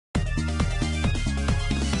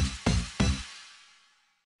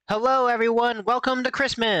Hello, everyone. Welcome to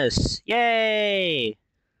Christmas. Yay!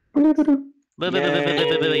 Yay! Yay!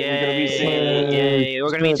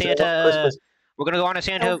 We're gonna meet Santa. Christmas. We're gonna go on a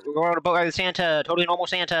Santa. We're going on a boat ride with Santa. Totally normal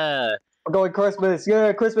Santa. We're going Christmas.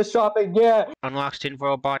 Yeah, Christmas shopping. Yeah. Unlocks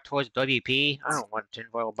tinfoil bot toys WP. I don't want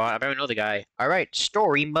tinfoil bot. I better know the guy. All right,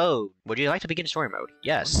 story mode. Would you like to begin story mode?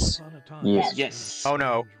 Yes. Yes. Yes. Oh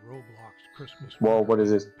no. Whoa, what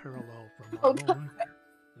is this? Parallel from Oh, our own,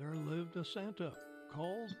 there lived a Santa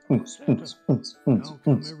called Santa. Now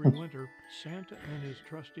come every winter, Santa and his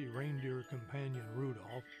trusty reindeer companion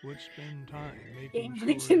Rudolph would spend time making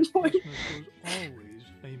Game sure Boy. Christmas was always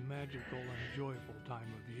a magical and joyful time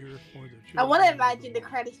of year for the children. I want to of imagine the world.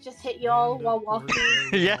 credits just hit y'all And, while of course, walking. there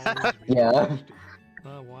would Yeah. always be Yeah. Frosty, the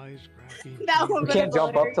wisecracking That kid. would You be can't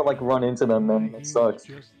jump up to like run into them, then He it was sucks.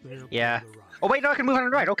 just there for Yeah. the ride. Oh wait, no, I can move on the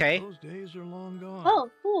right. Okay. Those days are long gone.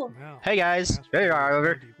 Oh, cool. Now, Hey guys. fast There you are, forward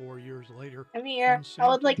Oliver. 24 years later, I'm here. and I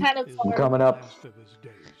was like Santa kind of is far. at Coming the up. last of his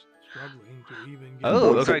days, struggling to even get Oh,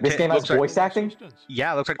 Voice- looks like this game has looks like- voice acting?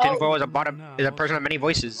 Yeah, looks like Oh. tinfoil is is a person of many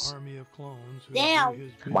voices.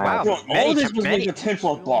 Damn. Wow. Well, Many all this ta- was many- made a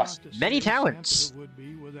tinfoil boss. Many talents.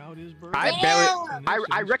 I Damn. barely.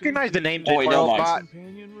 I recognize the name Oh, wait, tinfoil no, bot.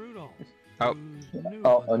 Oh.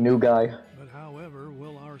 Oh, a new guy. But however,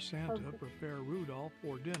 will our Santa Okay. prepare Rudolph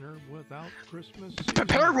for dinner without Christmas?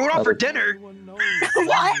 Prepare Rudolph for dinner?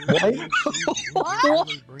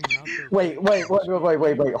 Wait,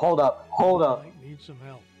 hold up. Need some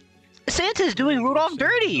help. Santa's doing Rudolph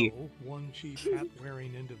dirty. One cheap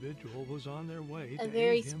hat-wearing individual was on their way A to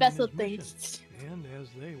very aid him in special his thing. mission. And as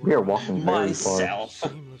they We are were walking very far. Myself.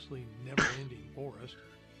 seamlessly never-ending forest,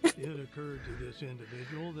 it occurred to this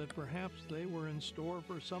individual that perhaps they were in store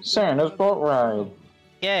for something. Santa's other boat ride. than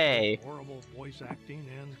Yay. horrible voice acting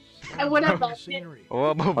and I would have slow loved it. scenery. Oh,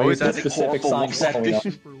 Oh, boys, he's got that's specific horrible signs voice following up.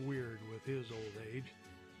 Super weird with his old age.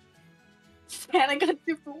 Santa got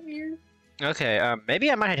super weird. okay.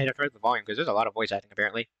 Maybe I might have to hit the volume because there's a lot of voice acting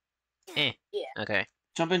apparently. Eh. Yeah. Okay.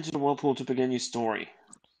 Jump into the whirlpool to begin your story.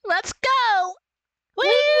 Let's go. Woo!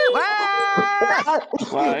 Ah!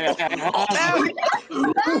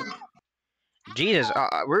 Jesus,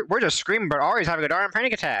 we're just screaming, but Ari's having a darn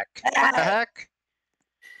panic attack. What the heck?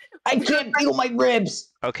 I can't feel my ribs.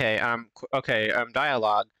 Okay,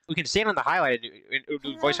 dialogue. We can stand on the highlight and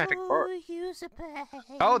do voice acting for.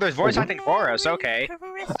 Oh, there's voice acting for us. Okay.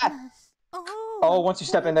 Oh, once you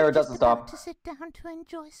step in there, it doesn't stop. To sit down to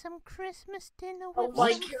enjoy some Christmas dinner Oh with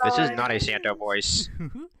my some This is God. not a Santa voice.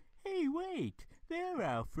 Hey, wait! They're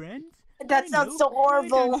our friends. That sounds so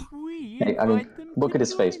horrible. Hey, I mean, look at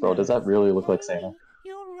his face, bro. Does that really look like Santa?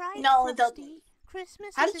 You're right, No, it doesn't. Frosty.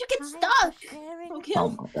 Christmas How is did you a get time stuck? for sharing, Okay. Oh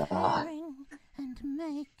my god. sharing, and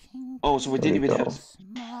making Oh, so we did even have.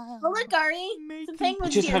 smile. Oh, look, Ari. The thing You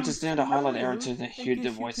was just here. have to stand a highlight area to hear guess the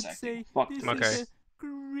you voice could acting. say Fuck this this. Okay. is a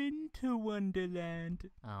Grinter Wonderland.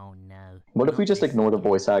 Oh no. What if we not just this ignore the time.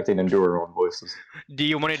 voice acting and do our own voices? Do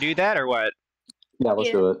you want to do that or what? Yeah, let's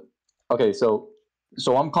Yeah. do it. Okay, so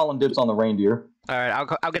I'm calling dibs on the reindeer. All right,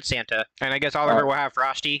 I'll get Santa, and I guess Oliver will have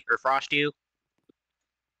Frosty or Frost you.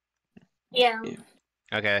 Yeah.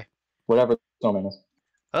 Okay. Whatever snowman is.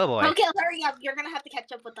 Oh boy. Okay, hurry up. You're gonna have to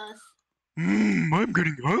catch up with us. I'm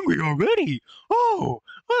getting hungry already. Oh,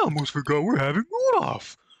 I almost forgot we're having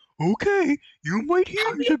Rudolph. Okay, you might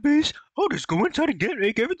hear the base. I'll just go inside and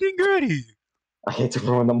make everything ready. I hate to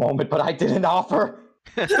ruin the moment, but I didn't offer.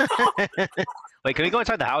 Wait, can we go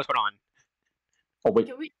inside the house? Hold on. Oh wait,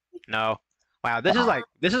 Can we? No. Wow, this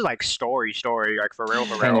is like story, like for real,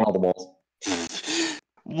 for hanging real. on the walls.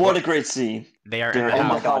 What a great scene. They are They're in the Oh in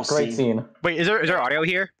my house. the god, house great scene. scene. Wait, is there audio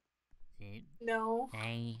here? No.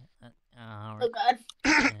 Hey, Oh God.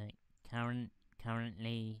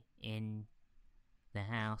 currently in the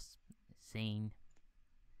house scene.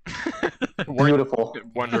 Beautiful.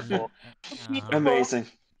 Wonderful. Amazing.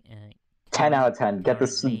 10 out of 10. Get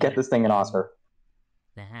this thing an Oscar.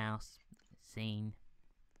 The house scene.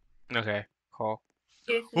 Okay, cool.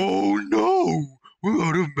 Seriously. Oh no! We're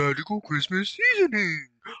out of magical Christmas seasoning!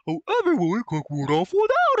 However, will we cook Rudolph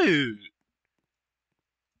without it?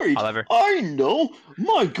 Wait, Oliver. I know!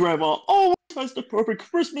 My grandma always has the perfect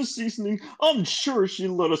Christmas seasoning. I'm sure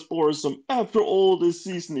she'll let us borrow some after all this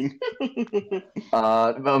seasoning.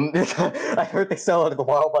 I heard they sell it at the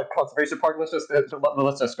Wildlife Conservation Park. Let's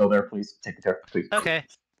just go there, please. Take a care, please. Okay.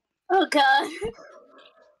 Oh God.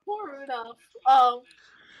 Poor Rudolph. Oh.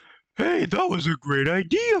 Hey, that was a great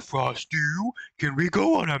idea, Frosty. Can we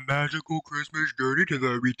go on a magical Christmas journey to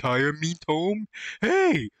the retirement home?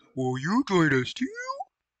 Hey, will you join us too?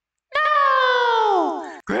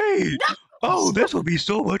 No. Great! Oh, this will be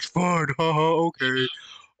so much fun. Haha, okay.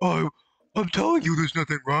 I'm telling you, there's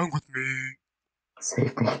nothing wrong with me.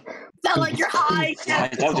 Save me. Sound like you're high. I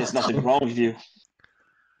know there's nothing wrong with you.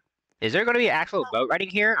 Is there going to be actual boat riding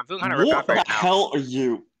here? I'm feeling kind of ripped What off right the now. hell are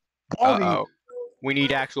you? Uh-oh. We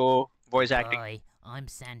need actual voice acting. Hi, I'm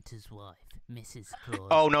Santa's wife, Mrs. Claus.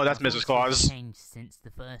 Oh no, that's My Mrs. voice Claus. has changed since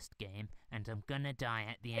the first game, and I'm gonna die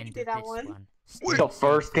at the end do of that this one. one. The Stay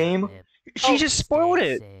first safe game? out there. She just spoiled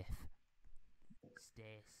Stay it. safe.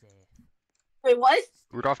 Stay safe. Wait, what?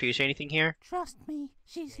 Rudolph, do you say anything here? Trust me,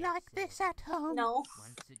 she's like this at home. No.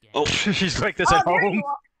 Once again. Oh. She's like this Oh, at there home. you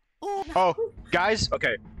are. Oh, guys,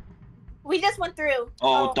 okay. We just went through.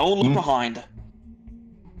 Oh, don't look Hmm. behind.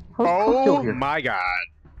 How's Cookie over Oh here? my god.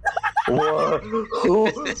 What?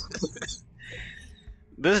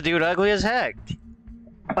 This dude ugly as heck.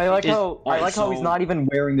 I like Is- how alright, he's so- not even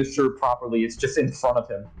wearing the shirt properly. It's just in front of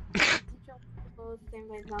him.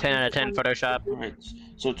 10 out of 10 Photoshop. Alright,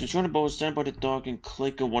 so to join the boat, stand by the dog and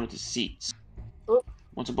click on one of the seats. Oh.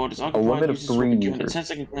 Once the boat is limit occupied, of use the 3 swim given a meters.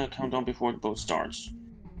 10-second countdown before the boat starts.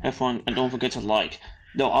 Have fun, and don't forget to like.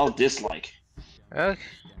 No, I'll dislike. What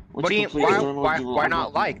Once do you? complete the learn Why mode, you will not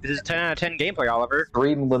unlock- like? This is 10 out of 10 gameplay, Oliver.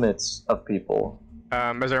 3 limits of people.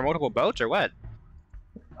 Is there multiple boats or what?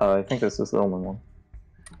 I think this is the only one.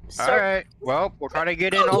 Alright, well, we'll try to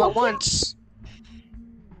get in all at once.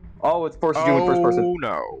 Oh, it's forced to do in first person. Oh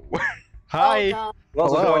no. Hi. Oh, Who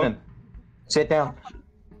else is Hello. going in? Sit down.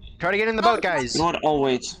 Try to get in the boat, guys. You know what? I'll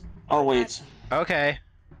wait. I'll wait. Okay.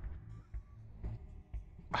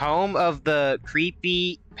 Home of the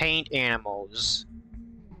creepy paint animals.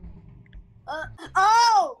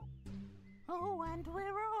 Oh! Oh, and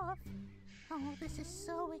we're off. Oh, this is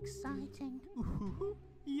so exciting. Ooh,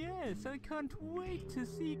 yes, I can't wait to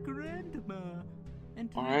see Grandma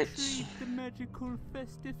and to Alright. retrieve the magical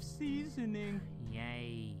festive seasoning.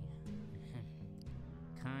 Yay.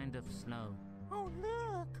 Kind of slow. Oh,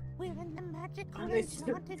 look! We're in the magical Oh, it's-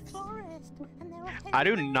 enchanted forest, and there are I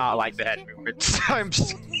do teddy not like the bears, head chickens, movements. I'm s-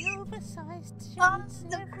 sporting oversized Oh, shapes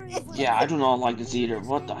the- everywhere. Yeah, I do not like this either.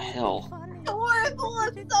 What the hell? Horrible,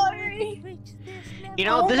 I'm sorry. You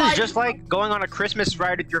know, Oh this my is just like going on a Christmas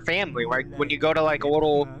ride with your family, like when you go to like a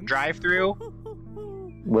little drive-through.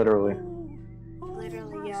 Literally.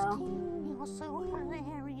 Literally, yeah. You're so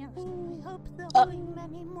hilarious. I hope there'll Uh, be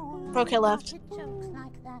many more okay, left. jokes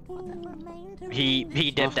like that for the remainder of He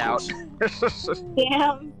the dipped out.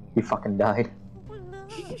 Damn. He fucking died. Oh, look,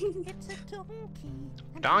 it's a donkey. And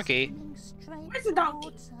it's Donkey? swimming straight Where's the donkey?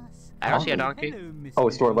 towards us. I don't see a donkey. Hello, Mr. Oh,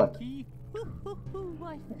 it's to our left. Donkey.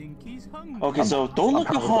 I think he's hungry. Okay, so don't I'm look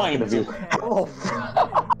probably blocking behind. the view. Oh,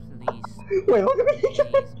 Please. wait, look at me again.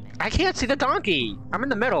 Please, man. I can't see the donkey. I'm in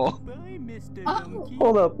the middle. Bye, Mr. Oh. Donkey.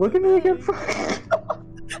 Hold up, look at me again.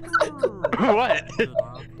 What?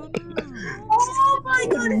 Oh my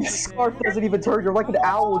Your goodness. scarf doesn't even turn. You're like an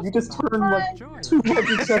owl. You just turn like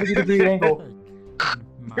 270-degree angle.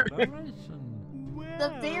 The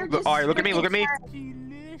bear Look- just. alright, look at me, look at me.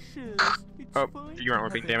 Delicious. It's Oh, fine you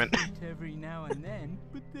aren't to looking, have damn a it. treat every now and then,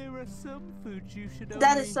 but there are some foods you should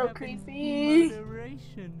That only is so have in creepy.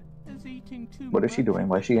 moderation, as eating too What is she much doing?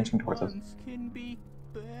 Why is she inching at towards us? once can be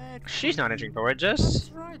bad She's for not you. inching towards us.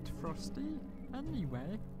 That's right, Frosty.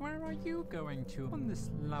 Anyway, where are you going to on this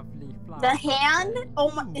lovely flight? The hand? Oh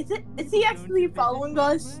my. Is it? Is he actually following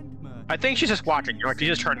us? I think she's just watching you, like she's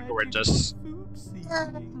just turning towards us.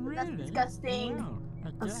 That's disgusting. Well, I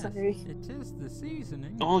I'm guess sorry. it is the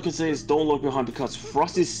seasoning. All I can say is don't look behind because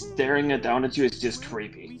Frosty's staring down at you is just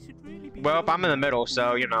creepy. Well, I'm in the middle,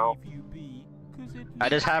 so, you know. I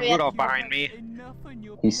just have Rudolph behind me.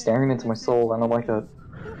 He's staring into my soul. I don't like that.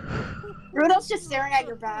 Rudolph's just staring at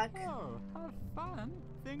your back. Oh, have fun.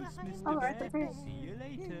 Thanks, Mr. Alright, Bear. great. See you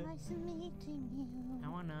later. Nice meeting you.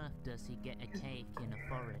 How on earth does he get a cake in a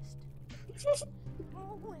forest?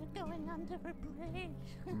 Oh, we're going under a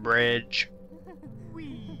bridge. Bridge.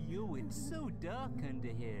 Wee, oh, it's so dark under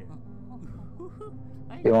here.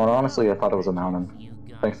 You know what, honestly, I thought it was a mountain. You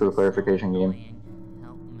guys Thanks for the are so clarification, Ian. annoying.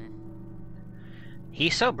 Help me.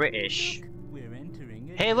 He's so British. We're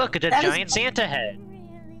entering a Hey, look, it's a That is- giant Santa head.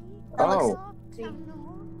 Really? That looks Oh. creepy.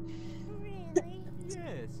 Really?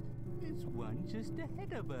 Yes, there's one just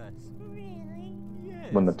ahead of us. Really?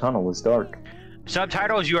 Yes. When the tunnel is dark.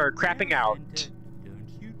 Subtitles, you are crapping out. Santa, don't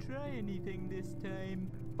you try anything this time.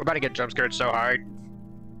 We're about to get jump scared so hard.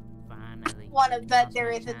 Finally. Wanna bet Now's there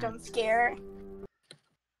my is a chance. jump scare.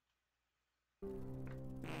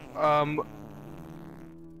 Someone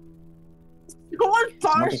Someone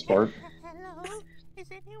barked. just fart. Hello? Is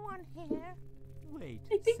anyone here? Wait,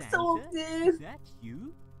 I think so, Santa? dude. Is that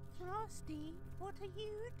you? Frosty, what are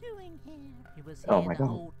you doing here? He was Oh here my the God.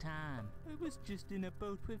 whole time. I was just in a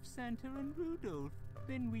boat with Santa and Rudolph.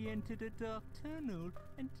 Then we entered a dark tunnel,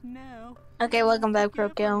 and now... Okay, welcome back, together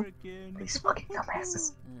Procul. again. These fucking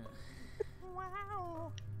dumbasses.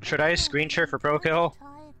 Wow. Should I screen share for Prokill?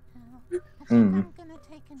 Tired now. I think Hmm. I'm gonna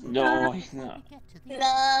take a nap No, he's before we not. get to the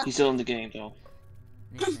No. He's still in the game though.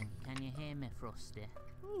 Listen, can you hear me, Frosty?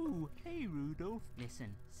 Ooh, hey, Rudolph.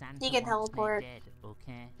 Listen, Santa You can wants me teleport. dead,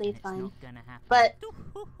 okay? Please, And it's fine. not gonna happen. But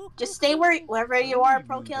just stay wherever you are, Hey,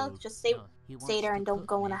 Procul. Rudolph. Just stay. No, he stay wants there to and don't cook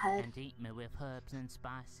go in me ahead. And eat me with herbs and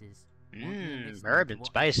spices. Want you Mmm, listening herb to and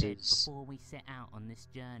what he said spices. Before we set out on this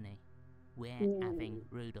journey, we're Mm. having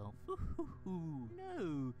Rudolph.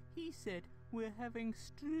 No, he said we're having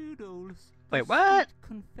strudels. the Wait, what? sweet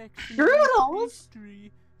confection Strudels?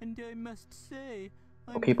 pastry, and I must say,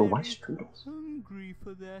 I'm Okay, but why very strudels? hungry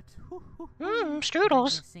for that.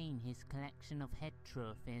 Strudels. Have you seen his collection of head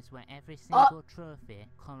trophies where every single trophy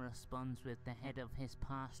corresponds with the head of his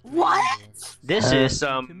past What? reindeers? This is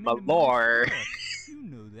some lore. You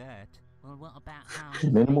know that. Well, what about how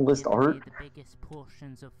Minimalist given me art? the biggest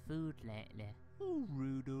portions of food lately? Oh,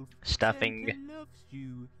 Rudolph. Stuffing. Santa loves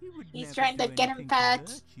you. He would He's never trying to do get him anything fat.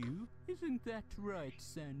 hurt you. Isn't that right,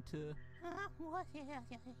 Santa? What?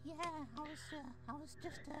 Yeah, I was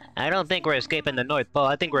just, I don't think we're escaping the North Pole.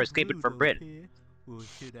 I think we're escaping from Rudolph Britain. here. Or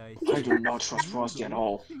should I I do say not trust Frosty at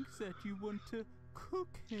all. thinks that you want to cook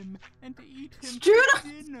him and eat him Strudel! for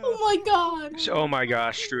dinner. Oh my God. Oh my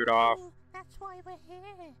gosh, Strudolph. That's why we're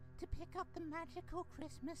here, to pick up the magical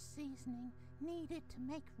Christmas seasoning needed to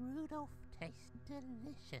make Rudolph taste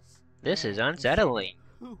delicious. This is unsettling.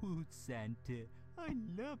 Oh, Santa, I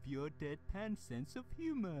love your deadpan sense of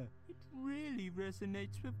humor. It really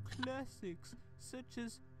resonates with classics such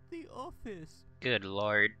as The Office. Good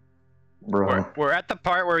lord. Bro. We're at the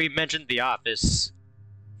part where we mentioned The Office.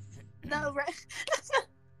 No, right.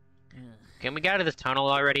 Ugh. Can we get out of this tunnel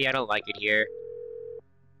already? I don't like it here.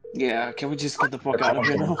 Yeah, can we just get the fuck out of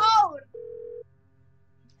here now? Oh,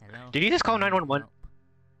 Hello? Did you just call 911?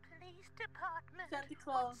 Police department. Santa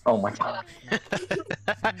Claus. Oh my God. Santa,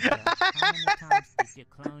 how many times did you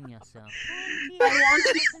clone yourself? I want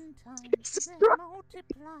to. 27 times. They're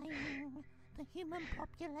multiplying. The human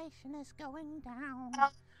population is going down.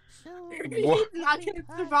 So He's not gonna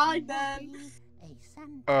survive then. A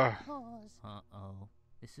Santa Ugh. Claus. Uh-oh.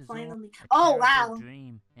 This is all Finally. a Oh, terrible wow.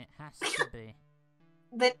 dream. It has to be.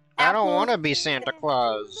 But I don't Apple- want to be Santa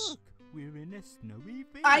Claus. Look, we're in a snowy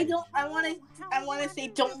village. I don't. I want to say,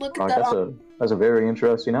 don't look at That's a very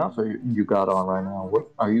interesting outfit you got on right now. What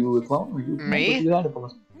are you a clone? Are you Me? Would you hide it from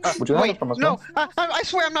us? Would you hide it from us? no, I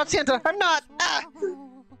swear I'm not Santa. I'm not. Ah.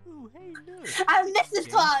 Ooh, hey, look. I'm Mrs. James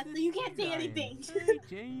Claus, is so you can't say dying. anything. Hey,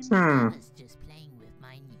 James. Hmm. I was just playing with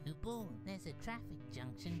my new ball. There's a traffic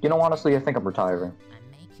junction. You know, honestly, I think I'm retiring.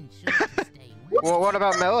 I'm making sure to stay west. Well, what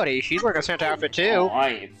about Melody? She's wearing a Santa outfit Oh,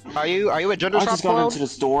 too. Are you a gender I swap just got clone? into the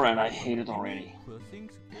store and I hate it already.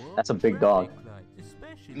 That's a big dog.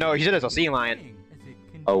 No, he said it's a sea lion.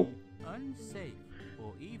 Oh. Unsafe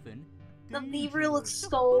or even The beaver looks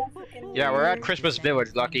so freaking Yeah, we're at weird. Christmas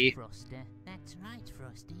Village, Lucky. That's right,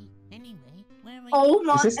 Frosty. Anyway, where are Oh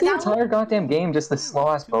my. Is this the that entire goddamn game just this slow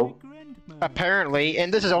ass boat? Apparently,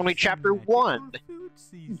 and this is only chapter 1.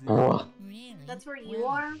 Ugh. Really? That's where you Well,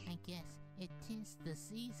 are? I guess it is the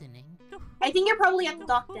seasoning. I think you're probably at the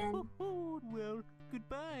dock then. Well,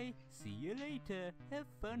 goodbye. See you later. Have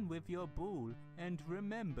fun with your ball, and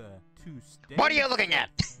remember to stay. What are you looking at?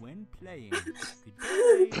 When playing.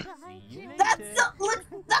 Goodbye. See you later.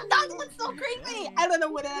 That dog looks so creepy. I don't know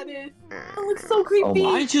what that is. It looks so Oh creepy.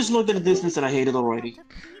 I just looked at the distance and I hate it already.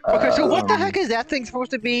 Okay, so what the Um, heck is that thing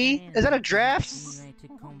supposed to be? Is that a giraffe? Simulated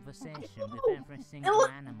conversation with every It single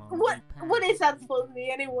look- animal What you is that pass. supposed to be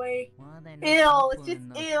anyway? Well, they're not Ew, it's simple just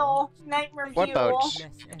enough ew. boats. Nightmare What fuel. boats?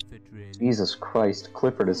 Less effort, really. Jesus Christ,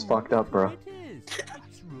 Clifford is fucked up, bro. It is.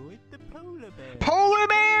 It's Royd the polar bear. Polar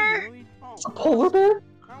bear? Royd- A polar bear?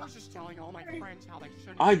 I was just telling all my friends how they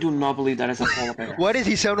shouldn't. I do not believe that is a polar bear. Why does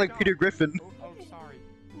he sound like Peter Griffin? Oh, sorry.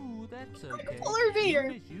 Ooh, that's okay. Polar bear. As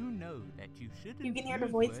long as you know that you shouldn't You can hear the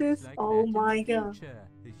use words voices? like Oh that in my the God. future,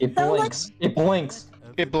 as It you That blinks. It blinks.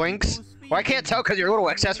 other It blinks? people's Well, I can't tell because your little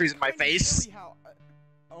accessories in my Let me face. tell you how,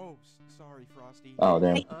 oh, sorry, Frosty. Oh,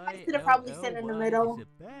 damn. I should have probably said in the middle. Is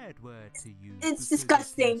a bad word to use It's because it can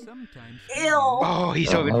disgusting. sometimes Ew. be Oh,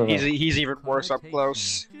 he's even worse up connotation.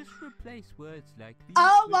 close. Just replace words like these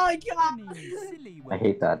Oh with my God. funny, silly I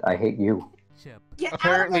hate that. I hate you. Ketchup. Get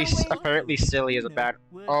Apparently, out of my way. silly is a bad.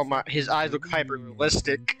 Oh my, his eyes look hyper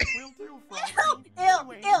realistic. Will do, Frosty. Ew.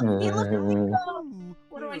 He looks like,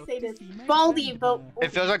 what do I say this? Baldy, but...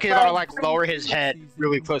 It feels like he's gonna like lower his head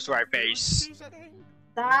really close to our face.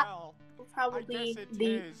 That will probably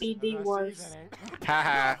be the worst.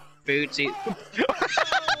 Haha, food seat.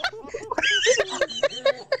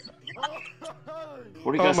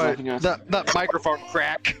 What are you guys laughing at? That microphone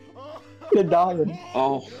crack. They're dying.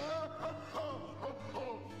 Oh.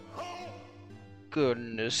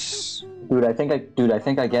 Goodness. Dude, I think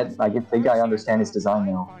I understand his design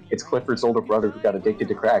now. It's Clifford's older brother who got addicted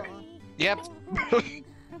to crack. Yep.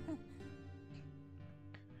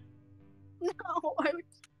 No, I would...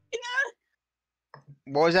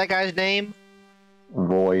 What was that guy's name?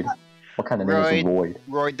 Void. What kind of name is Void?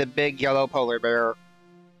 Royd the big yellow polar bear.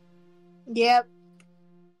 Yep.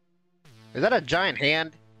 Is that a giant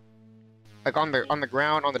hand? Like on the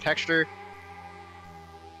ground, on the texture?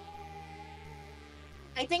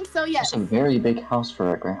 I think so, yes. It's a very big house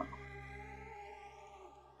for a grandma.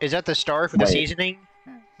 Is that the star for the seasoning?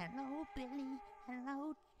 Hello, Billy.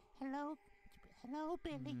 Hello,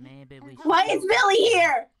 Billy. Maybe we Why is Billy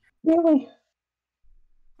here? Really?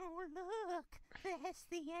 Oh, look. There's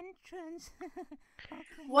the entrance. Okay.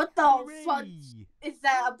 What the fuck is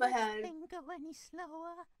that up ahead? Thing go any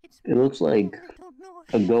slower? It looks like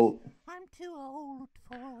a goat. I'm too old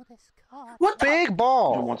for all this car. What the? Big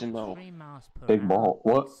ball! I want to know. 3 miles per Big hour. ball.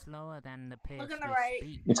 What? Slower than the pace Look on the we right.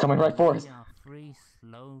 speak. It's coming right for us. We are free,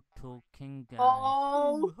 slow talking guys.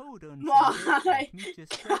 Oh, Ooh, hold on, my. Santa. Let me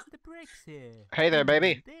just press the brakes here. Hey there,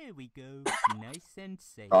 baby. There we go. Nice and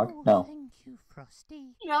safe. Dog? No. Thank you, Frosty.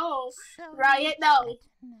 No. So Riot, no.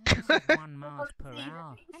 This is 1 mile per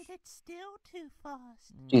hour. And it's still too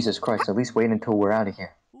fast. Jesus Christ, at least wait until we're out of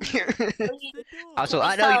here. Ooh, close the door. Also,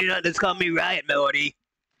 I know you do not just call me Riot Melody.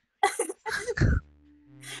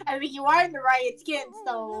 I mean, you are in the riot skin,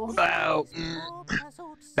 so... Wow.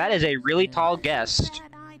 That is a really tall guest.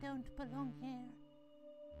 I don't belong here.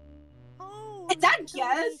 Oh, Is that look at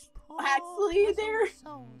Jess? these poor Actually, there? puzzled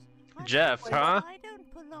souls. I'm Jeff, sorry, huh? I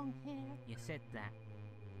don't belong here. You said that.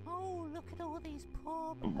 Oh, look at all these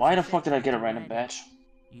poor. Why the fuck did I get a random badge?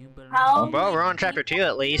 You belong. How? Well, we're on chapter 2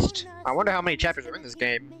 at least. I wonder how many chapters are in this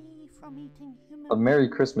game. A Merry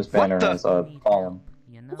Christmas What banner the- has fallen.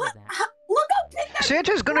 You know What? that. Look how big that...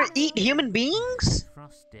 Santa's gonna eat human beings?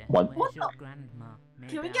 Frosty, What? where's your grandma?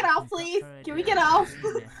 Can we Maybe get I off, can please? cut her Can we a get off?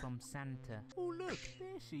 souvenir from Santa. Oh look, there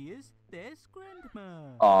she is. There's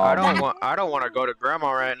Grandma. I don't want to go to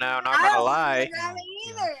Grandma right now. Not I gonna don't lie. grab it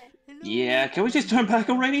either. Hello, Yeah, can we just turn back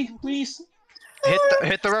already, please?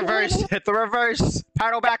 Hit the reverse. Hit the reverse.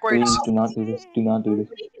 Paddle backwards. Please do not do this. Do not do this.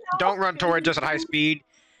 Don't run towards us at high speed.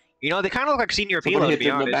 You know, they kind of look like Senior Somebody Pilo, to hit be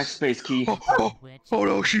the honest. backspace key. Oh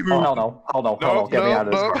no, she Oh, moved. hell no. Hold on. No, Get me out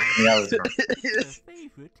of this no, car. Get me out of this car. It's her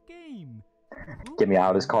favorite game. Get me out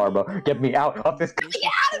of this car, bro. Get me out of this car. Get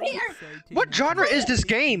out of here! What genre is this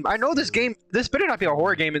game? I know this game. This better not be a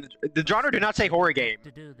horror game. The genre did not say horror game.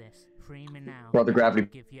 To do this, free me now. Brother Gravity.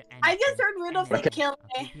 Give you I just anything, heard Rudolph anything. get killed.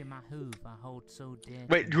 I'll give you my hoof I hold so dear.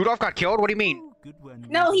 Wait, Rudolph got killed? What do you mean? Ooh, good one,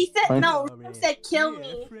 No, he said, What? no, Rudolph said kill Yeah,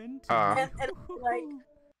 me. friend. And, like,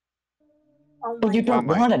 oh Well, my you god. don't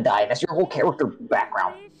my- want to die. That's your whole character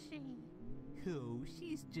background. Where is she? Oh,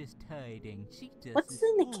 she's just hiding. She does What's this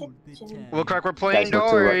in the all the kitchen? time. Look like we're playing Guys, look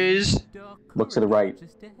to the right. Doors. Dark Look to the corridor right.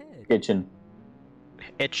 just ahead. Kitchen.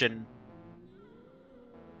 Itching.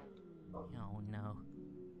 Oh no.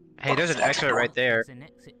 Hey, there's an exit right there. There's an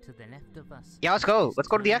exit to the left of us. Yeah, let's go. Let's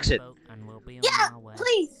go to the exit. Boat and we'll be on Yeah, our way.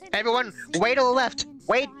 please. Everyone, way to the left.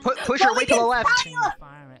 Wait, push your way to the left. Sing the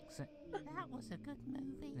fire exit. That was a good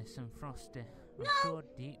movie. Listen, Frosty. I'm sure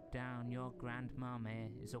deep down your grandma May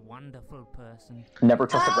is a wonderful person. Never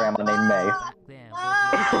trust a grandma named May. Back there,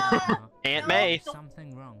 was your grandma. Aunt May.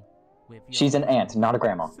 Something wrong with your She's an aunt, not a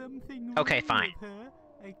grandma. Something Okay, wrong fine. with her?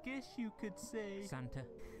 I guess you could say Santa.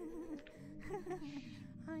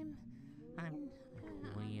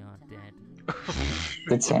 We are dead.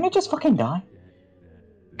 Did Santa just fucking die?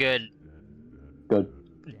 Good. Good.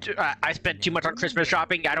 I spent too much on Christmas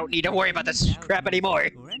shopping. I don't need to worry about this crap anymore.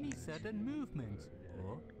 Or any sudden movements,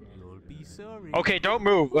 or you'll be sorry. Okay, don't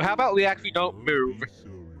move. How about we actually don't move?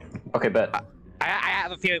 Okay, but I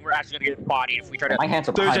have a feeling we're actually gonna get bodied if we try to. my hands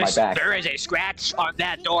are behind my back. There is a scratch on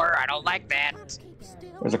that door. I don't like that. Keep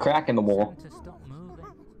still. There's a crack in the wall. Santa, stop moving.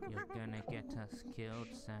 You're gonna get us killed,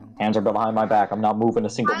 Santa. Hands are behind my back. I'm not moving a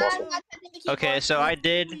single muscle. Okay, so I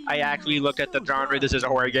actually looked at the genre. This is a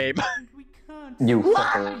horror game. We can't You see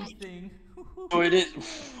fucker. anything. Oh, it is.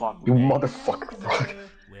 Fuck. You motherfucker.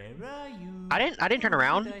 Where are you? I didn't turn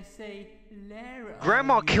around. Did I say, Lara,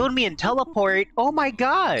 Grandma are you? killed me and teleport. Oh my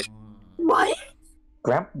god. What?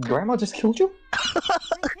 Grandma just killed you?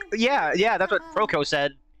 Yeah, that's what Froco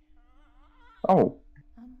said. Oh.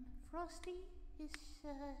 Frosty, is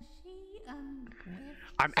she,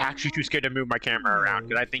 I'm actually too scared to move my camera around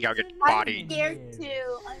because I think I'll get I'm bodied. scared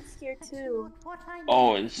too. I'm scared too.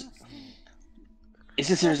 Oh, is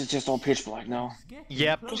it seriously just all pitch black now?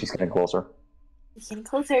 Yep. She's getting closer. It's getting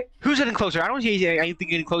closer. Who's getting closer? I don't see anything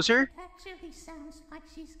getting closer. Actually sounds like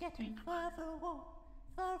she's getting further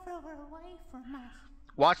away from us.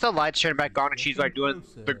 Watch the lights turn back on and she's like doing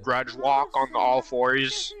the grudge walk on all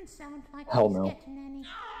fours. Doesn't sound like Hell she's no. getting any.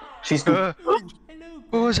 She's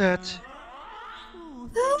What was that?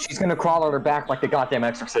 she's gonna crawl on her back like the goddamn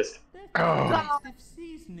exorcist. Oh.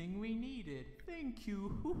 Seasoning we needed. Thank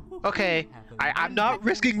you. Okay, I'm not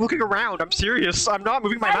risking looking around. I'm serious. I'm not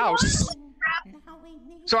moving my mouse.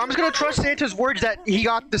 So I'm just gonna trust Santa's words that he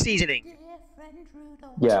got the seasoning.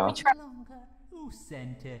 Yeah. Oh,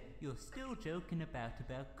 Santa, you're still joking about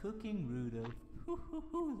cooking, Rudolph.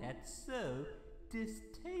 That's so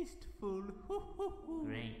distasteful.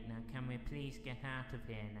 Great, now can we please get out of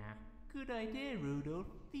here now? Good idea, Rudolph.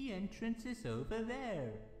 The entrance is over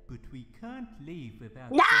there. But we can't leave without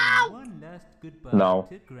saying one last goodbye No.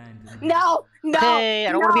 to Grandma. No! Hey,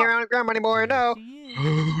 I don't want to be around Grandma anymore. No.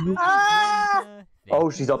 Oh,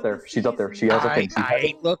 she's up there. She's up there. She has a thing. I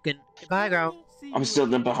ain't looking. Goodbye, girl. I'm still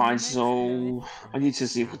then behind, so I need to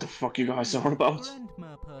see what the fuck you guys are about.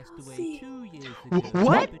 Grandma passed away 2 years ago.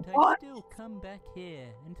 What? But I still come back here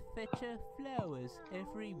and fetch her flowers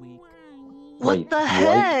every week. What Wait, the what?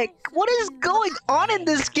 heck? What is going on in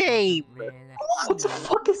this game? What the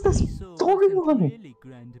fuck is this storyline? Really,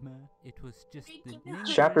 Grandma. It was just the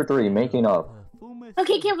Chapter 3, making up.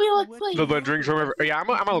 Okay, can we look, please? The drinks from every. Yeah, I'm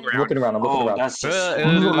gonna look around. Looking around, I'm looking Oh, around. that's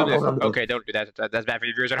Okay, don't do that. That's bad for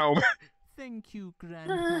your viewers at home. Thank you,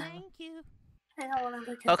 Grandma. Thank you. I don't want to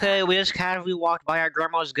look at Okay, we just casually walked by our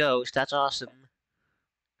grandma's ghost. That's awesome.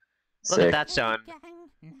 Look Sick. at that, son.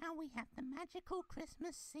 Gang, now we have the magical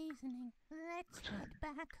Christmas seasoning. Let's head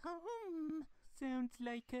back home. Sounds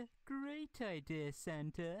like a great idea,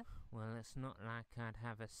 Santa. Well, it's not like I'd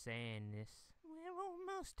have a say in this. We're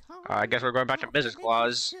almost home. I guess we're going back to Mrs.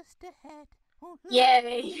 Claus. Just ahead. Oh, look,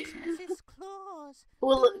 Yay. it's Mrs. Claus. Who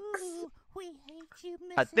looks? Ooh, we hate you,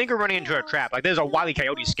 Mrs. I think we're running into a trap. Like, there's a Wile E.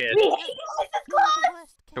 Coyote skit. We hate you, Mrs. Claus!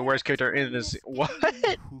 The worst character in this. What?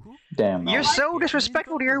 Damn. You're so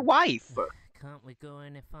disrespectful to your wife. Can't we go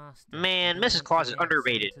any faster? Man, Mrs. Claus is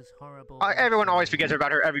underrated. Everyone always forgets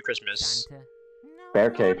about her every Christmas. Santa?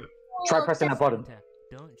 Bear cape. Try pressing that button. Santa,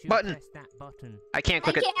 don't you Button. press that button. I can't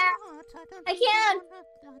click I it. can't! I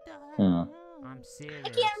can't! I'm serious. I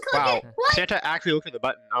can't click Wow, it! What? Santa actually looked at the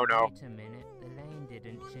button. Oh no. Wait a minute, the lane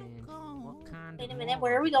didn't change. What kind Wait a of minute, law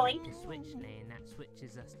where are we going? to switch lane that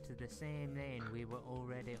switches us to the same lane we were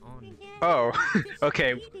already on? Oh,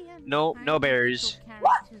 okay. No bears.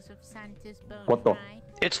 What the?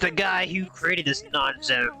 It's the guy who created this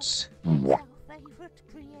nonsense. What?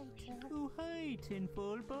 Oh, hi,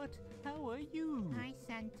 Tinfoil Butt. How are you? Hi,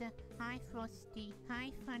 Santa. Hi, Frosty.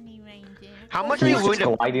 Hi, Funny Reindeer. How much are He's you willing just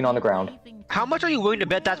to? gliding on the ground. How much are you willing to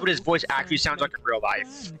bet that's what his voice actually sounds like in real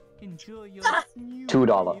life? Enjoy your new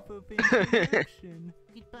 $2. wave of introduction.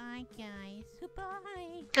 Goodbye, guys.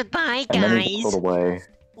 Goodbye. Goodbye, And then he pulled away.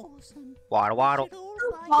 Awesome. Waddle waddle.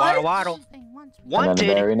 What? Waddle waddle. And then the Wanted.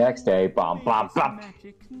 very next day, bum bum bum.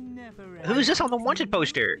 Magic never Who's ends. this on the wanted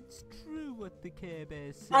poster? It's true what the Care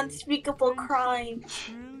Bears say. Unspeakable crime.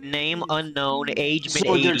 Name unknown, age mid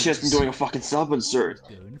So they're just 80s. doing a fucking sub insert.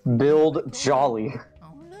 Build Jolly.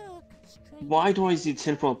 Oh, look. Strange. Why do I see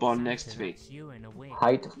tinfoil bar next to me? That's you in a way.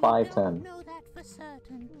 Height We 5'10". don't know that for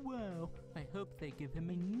certain. Wow, I hope they give him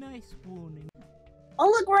a nice warning. Oh,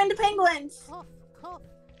 look, we're in the penguins. Cough, cough.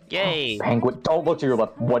 Yay. Penguin. Don't look to your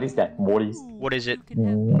left. What is that? What is? What is it? You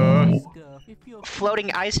can have a scarf if you're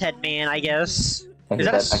Floating ice head man, I guess. I hate Is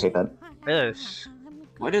that that. a I hate that. Ugh.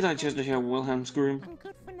 Why did I just hear Wilhelm scream? I'm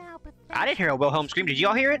good for now, but I didn't hear a Wilhelm scream. Did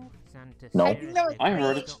y'all hear it? Santa, No. I think that was I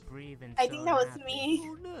heard me. it. I think that was me.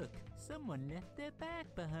 Oh look, someone left their bag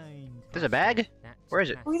behind. There's a bag? Where is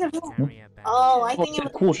it? Where's the bag? Oh, I Oh, think it's it a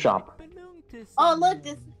was. cool shop. Oh, look,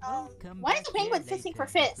 this. Why is the penguin fishing for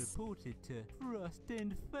fish? Reported to Frost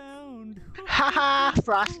and Found. Haha,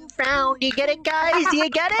 Frost and Found. You get it, guys? Do you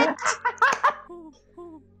get it?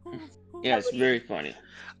 Yeah, it's very funny.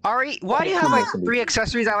 Ari, why do you have like 3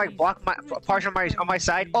 accessories that like block my parts on my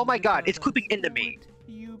side? Oh my god, it's clipping into me.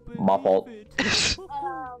 My fault. Look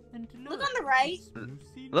on the right.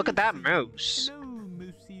 Look at that moose.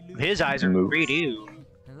 His eyes are redo.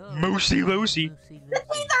 Moosey Loosey. This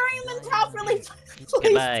means our in the top really.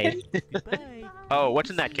 Goodbye. Oh, what's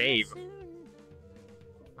in that cave?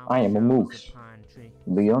 I am a moose. country.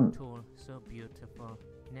 Leon. So tall, so beautiful,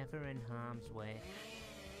 never in harm's way.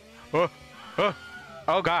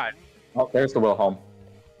 Oh god. Oh, there's the Wilhelm.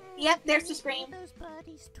 Yep, there's the scream. Look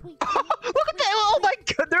at that! Oh my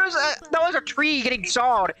god, that was a tree getting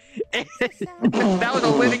sawed. That was a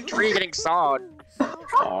living tree getting sawed.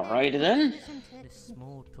 Alrighty then. The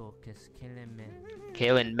small talk is killing me.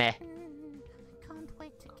 Killing me.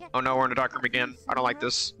 Oh no, we're in the dark room again. I don't like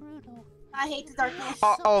this. I hate the darkness.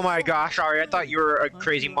 Oh my gosh, sorry, I thought you were a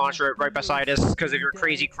crazy monster right beside us because of your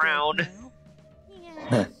crazy crown.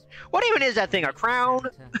 What even is that thing? A crown?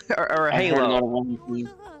 or a halo?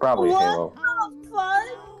 Probably a halo. Fun.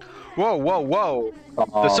 Whoa, whoa, whoa.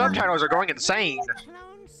 The subtitles are going insane.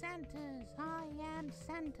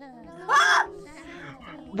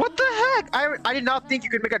 What the heck? I did not think you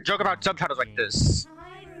could make a joke about subtitles like this.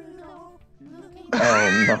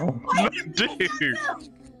 Oh no. Dude.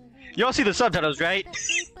 Y'all see the subtitles, right?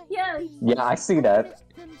 Yeah. Yeah, I see that.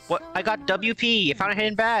 What? I got WP. I found a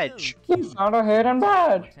hidden badge. You found a hidden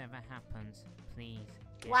badge. Whatever happens, please.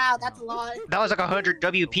 Wow, that's a lot. That was like 100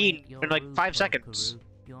 WP in like 5 seconds.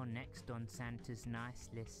 You're next on Santa's nice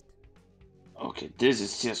list. Okay, this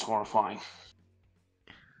is just horrifying.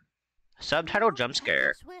 Subtitle jump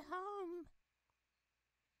scare.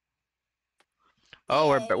 Oh,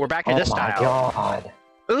 we're back to this style. Oh my god.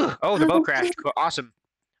 Ooh, oh, the boat crashed. Cool, awesome.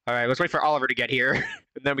 All right, let's wait for Oliver to get here,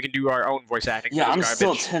 and then we can do our own voice acting. Yeah, for I'm this still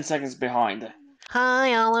garbage. 10 seconds behind.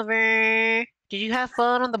 Hi, Oliver. Did you have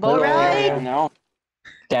fun on the boat Hello. ride? No,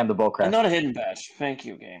 Damn, the boat crash. not a hidden badge. Thank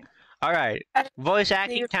you, game. All right, voice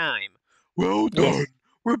acting time. Well done.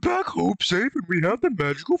 We're back home safe and we have the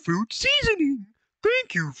magical food seasoning.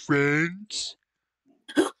 Thank you, friends.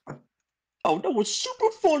 Oh, that was super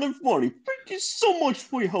fun and funny. Thank you so much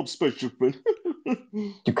for your help, Special Friend.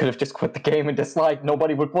 You could have just quit the game and disliked.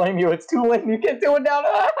 Nobody would blame you. It's too late. You can't do it now.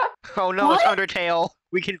 Oh no, it's Undertale.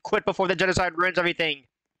 We can quit before the genocide ruins everything.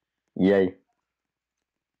 Yay.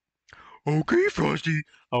 Okay, Frosty.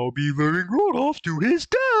 I'll be luring Rudolph to his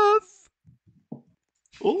death.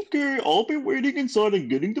 Okay, I'll be waiting inside and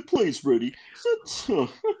getting the place ready.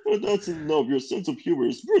 That's enough. Your sense of humor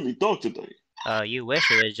is really dark today. You wish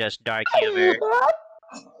it was just dark humor.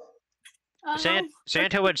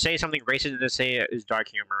 Santa would say something racist and say it is dark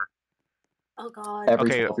humor. Oh god.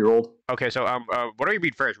 Every Okay. 12-year-old. Okay, so what do you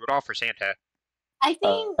read first, Rudolph or Santa? I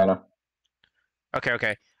think. I know.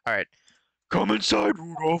 Okay, all right. Come inside,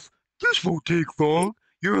 Rudolph. This won't take long.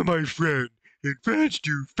 You're my friend, and friends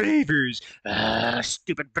do favors.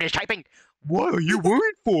 Stupid British typing. What are you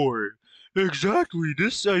worried for? Exactly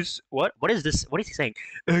this What? What is this? What is he saying?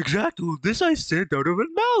 Exactly this I sent out of a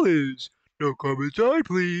malice. Now come inside,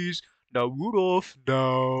 please. Now, Rudolph,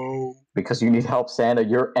 now. Because you need help, Santa.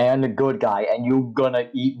 You're a good guy, and you gonna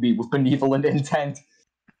eat me with benevolent intent.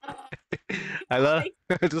 I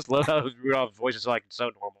just love how Rudolph's voice is like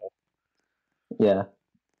so normal. Yeah.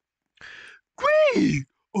 Great!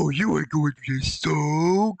 Oh, you are going to be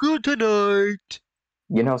so good tonight.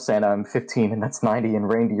 You know, Santa, I'm 15, and that's 90 in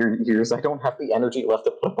reindeer years. I don't have the energy left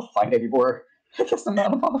to put up a fight anymore. I guess I'm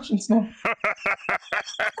out of options now.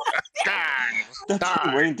 That's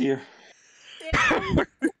a reindeer.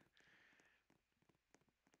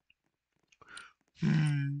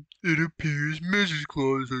 It appears Mrs.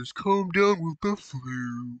 Claus has come down with the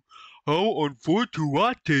flu. How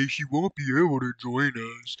unfortunate she won't be able to join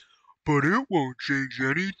us. But it won't change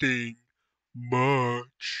anything.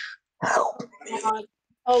 Much. Help me. God.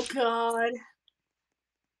 Oh god.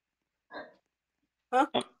 Huh?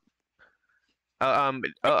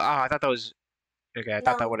 I thought that was. Okay, I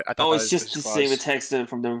thought that would. I thought Oh, that it's was just to Mrs. save a Claus. text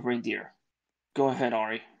from the reindeer. Go ahead,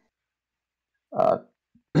 Ari.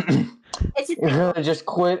 It's You really just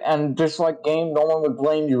quit and just like game, no one would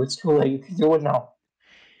blame you. It's too late. You can do it now.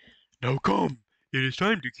 Now come. It is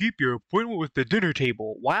time to keep your appointment with the dinner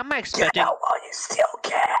table. Why am I Get expecting? out while you still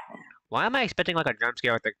can. Why am I expecting like a jump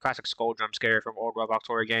scare, like the classic skull jump scare from old Roblox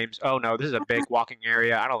horror games? Oh no, this is a big walking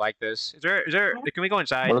area. I don't like this. Is there? Can we go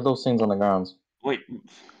inside? What are those things on the grounds? Wait,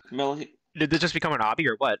 Melody. Did this just become an hobby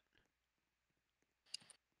or what?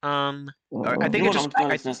 I think You know it's what, just. I'm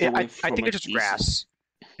gonna stay away I from think it, it's just please. grass.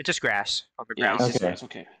 It's just grass on the Yeah, ground. it's just Okay. nice,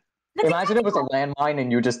 okay. Imagine it was a landmine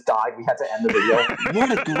and you just died. We had to end the video.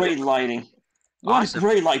 What a great lighting. What Awesome. a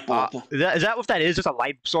great light bulb. Is that what that is? Just a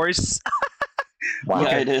light source? Wow.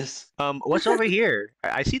 Yeah, it is. What's over here?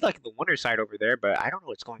 I see like the winter side over there, but I don't know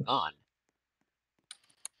what's going on.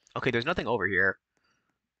 Okay, there's nothing over here.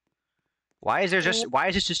 Why is this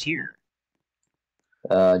just here?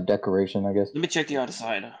 Decoration, I guess. Let me check the other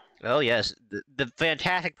side. Oh yes, the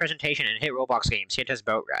fantastic presentation in hit Roblox game, Santa's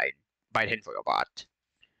Boat Ride by Tinfoil Bot.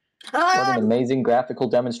 What an amazing graphical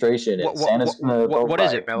demonstration. What- Santa's gonna vote what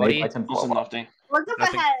is by it, Melody? 8 by 10 Also Roblox. nothing. Look up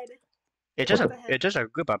Nothing. ahead. It's just Look a ahead. it's just a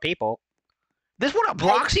group of people. This won a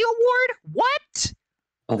Bloxy Award? What?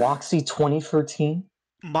 Bloxy 2013?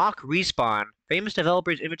 Mock Respawn. Famous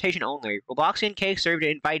developers invitation only. Robloxian cake served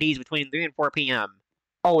to invitees between 3 and 4 p.m.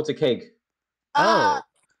 Oh, it's a cake. Oh.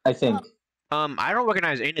 I think. I don't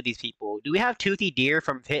recognize any of these people. Do we have Toothy Deer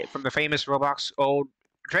from the famous Roblox old?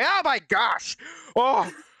 Oh my gosh! Oh,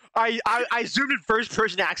 I zoomed in first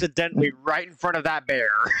person accidentally right in front of that bear.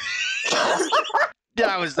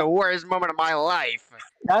 That was the worst moment of my life.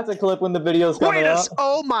 That's a clip when the video's coming out.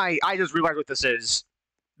 Oh my! I just realized what this is.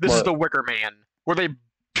 This is What? the Wicker Man, where they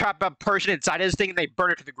trap a person inside his thing and they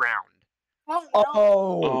burn it to the ground. Oh, no.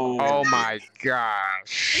 Oh. Oh my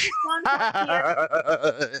gosh! One up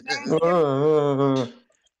here.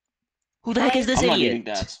 Who the heck is this I'm not idiot? eating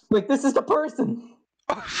that. Wait, this is the person.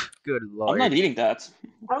 Good I'm lord! not eating that.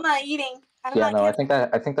 I'm not eating. I'm Yeah, not no, I think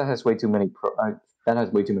that has way too many that has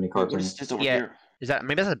way too many Wait, carbs what in is it. this over Yeah. here? Is that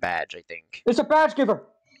maybe that's a badge? I think. It's a badge giver.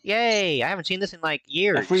 Yay! I haven't seen this in like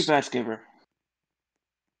years. A free badge giver.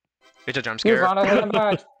 It's a jump Here's scare. on a hidden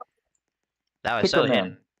badge. That was so Picker Man.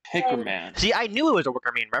 hidden. Picker Man. See, I knew it was a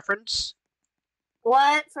Wicker Man reference.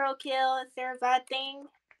 What? Throw kill? Is there a bad thing?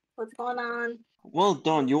 What's going on? Well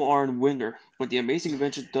done, you are a winner. But the amazing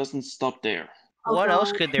adventure doesn't stop there. Oh, What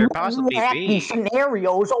else God. could there possibly be?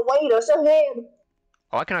 scenarios await us ahead.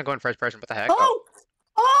 Oh, I cannot go in first person. What the heck? Oh!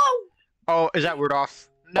 Oh! Oh, is that Rudolph?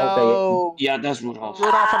 No. Yeah, that's Rudolph.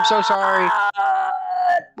 Rudolph, I'm so sorry.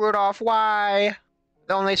 Rudolph, why?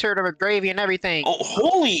 They only served him with gravy and everything. Oh,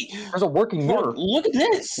 holy! There's a working mirror. Look at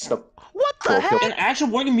this! The What the Pro heck? An actual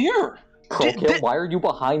working mirror! Kill, why are you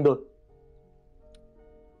behind the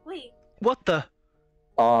Wait. What the?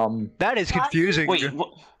 That is confusing. Wait,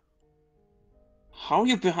 what? How are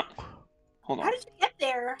you behind? Hold on. How did you get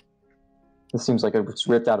there? This seems like it's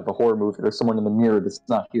ripped out of a horror movie. There's someone in the mirror that's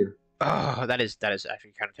not here. Oh, that is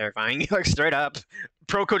actually kind of terrifying. Like straight up,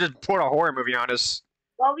 Proco just poured a horror movie on us.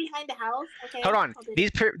 Well, behind the house? Okay. Hold on, I'll do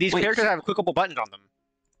these Wait. characters have clickable buttons on them.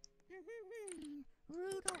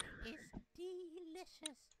 Rudolph is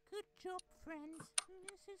delicious. Good job, friends.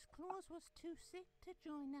 Mrs. Claus was too sick to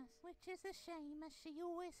join us, which is a shame as she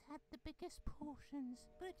always had the biggest portions.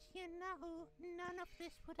 But you know, none of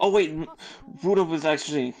this would have Oh wait, been possible. Rudolph is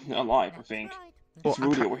actually alive, I That's think. right. Well, It's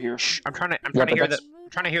Rudy over here. Shh, I'm trying to Yeah, hear but the that's-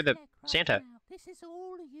 trying to hear the Right Santa. now. This is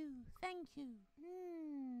all you. Thank you.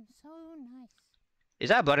 So nice. Is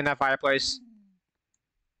that blood in that fireplace?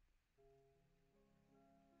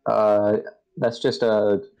 That's just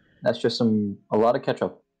a lot of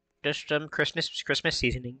ketchup. Just Christmas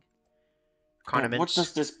seasoning. What Condiments.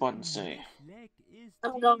 does this button say?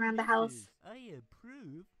 I'm going around the house. I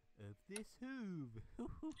approve of this hoove.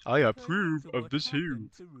 I approve of this happened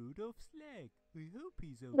to Rudolph's leg. We hope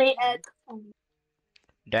he's okay. Wait, Ed.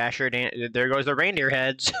 Dasher, there goes the reindeer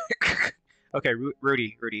heads. Okay,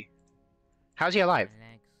 Rudy. How's he alive? My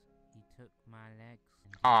legs. He took my legs.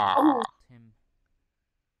 And Aw. left him.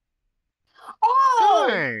 Oh!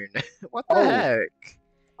 Darn! What the Oh. heck?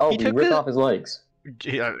 Oh, He he took ripped the- off his legs.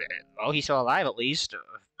 Oh, he's still alive at least.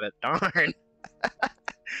 But darn.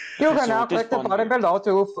 You Okay, can so now with this click the button button here- below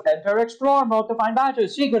to enter Explore mode to find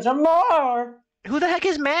badges, secrets, and more. Who the heck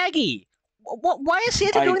is Maggie? Why is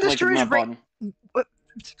Santa I doing this clicked to on his that button.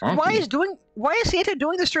 Why is Santa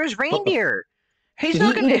doing this to his reindeer? He's Did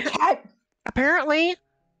not he gonna. eat a cat? Apparently.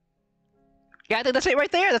 Yeah, I think that's it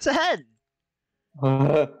right there. That's the head.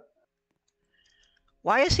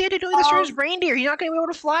 Why is Santa doing this to his reindeer? He's not gonna be able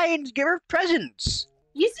to fly and give her presents.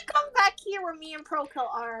 You should come back here where me and Proco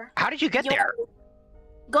are. How did you get Yo, there?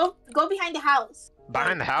 Go behind the house.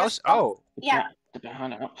 Behind the Like, house? just go- Oh. Yeah.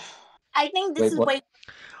 Behind the house. I think this Wait, is what? way.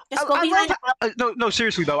 Just go I behind love, the house. no,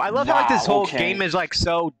 seriously though. I love how like this Wow, whole okay. game is like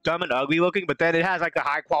so dumb and ugly looking, but then it has like the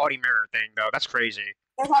high quality mirror thing though. That's crazy.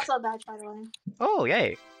 There's also a badge, by the way. Oh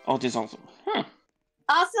yay! Oh, this also. Huh.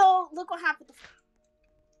 Also, look what happened.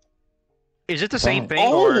 Is it the same Oh.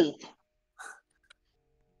 thing or? Oh!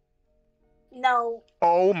 No.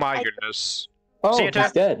 Oh my goodness! Oh, Santa?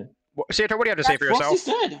 he's dead. Santa, what do you have to say for yourself? Frosty's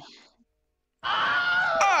dead.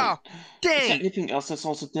 Oh, Is there dang! anything else that's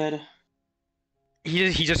also dead?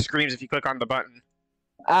 He just screams if you click on the button.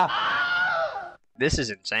 Ah, This is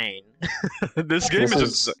insane. This game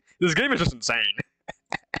this game is just insane.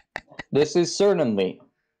 this is certainly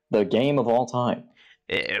the game of all time.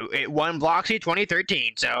 It won Bloxy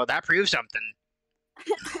 2013, so that proves something.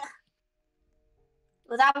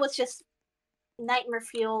 Well, that was just nightmare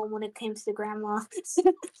fuel when it came to grandma.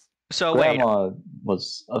 So wait, Grandma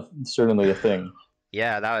was certainly a thing.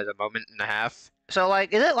 yeah, that was a moment and a half. So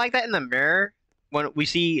like, is it like that in the mirror? when we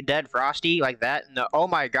see dead Frosty like that, no, oh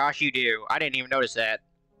my gosh, you do. I didn't even notice that.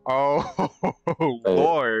 Oh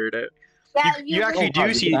Lord. Yeah, You actually Oh,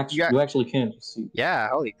 do see. You actually can see. Yeah,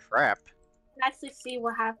 holy crap. actually see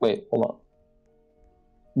what happened. Wait, hold on.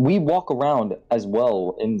 We walk around as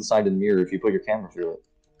well inside the mirror if you put your camera through it.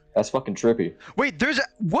 That's fucking trippy. Wait, there's a,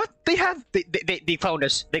 what? They have, they cloned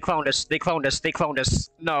us. They cloned us. They cloned us. They cloned us.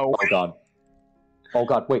 No. Oh god. Oh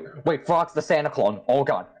god, wait, Frog's the Santa clone. Oh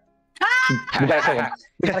god. We gotta kill him.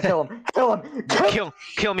 We gotta kill him. Kill him.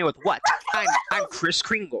 Kill me with what? I'm Kris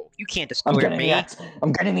Kringle. You can't I'm destroy getting me. the axe.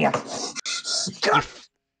 I'm getting the axe.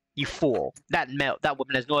 You fool. That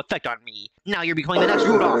weapon has no effect on me. Now you're becoming the next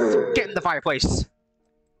Rudolph. Get in the fireplace.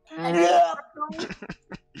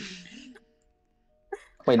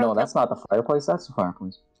 Wait, no, that's not the fireplace. That's the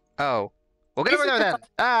fireplace. Oh. We'll get over there then.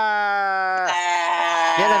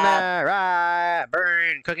 Get in there.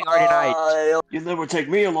 Burn. Cooking already night. You'll never take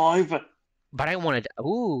me alive. But I wanted.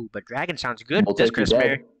 Ooh, but dragon sounds good We'll this take you Christmas.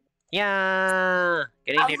 dead. Yeah.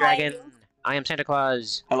 Get in here, dragon. I am Santa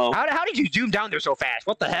Claus. Hello. How did you zoom down there so fast?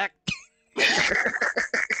 What the heck?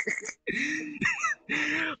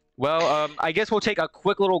 Well, I guess we'll take a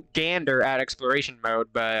quick little gander at exploration mode,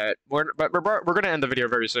 but we're gonna end the video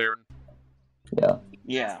very soon. Yeah.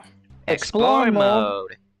 Yeah. Explore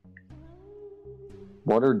mode.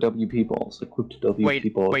 What are WP balls? Equipped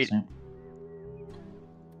WP balls. Wait.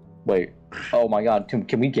 Wait. Oh my god,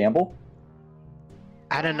 can we gamble?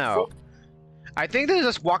 I don't know. I think they're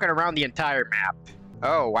just walking around the entire map.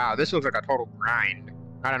 Oh wow, this looks like a total grind.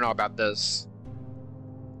 I don't know about this.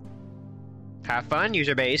 Have fun,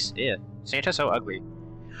 user base. Yeah, Santa's so ugly.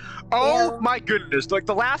 Oh my goodness! Like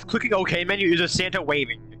the last clicking OK menu is just Santa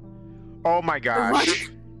waving. Oh my gosh.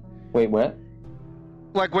 Wait, what?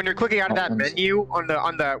 Like when you're clicking out of that menu on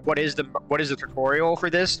the what is the tutorial for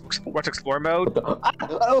this? What's explore mode?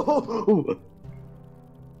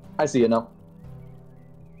 I see it now.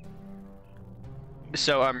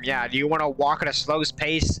 So yeah, do you want to walk at a slow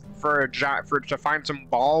pace to find some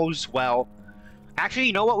balls? Well, actually,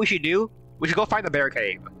 you know what we should do? We should go find the bear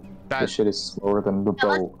cave. This shit is slower than the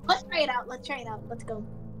boat. Let's try it out. Let's go.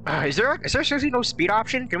 Is there seriously no speed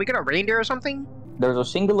option? Can we get a reindeer or something? There's a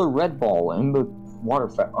singular red ball in the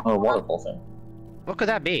waterfall thing. What could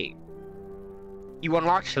that be? You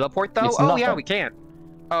unlocked teleport though? It's Oh nothing. yeah, we can.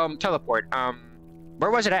 Teleport.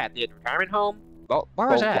 Where was it at? The retirement home? Well, where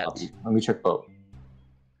was it at? Lobby. Let me check boat.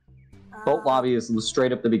 Boat lobby is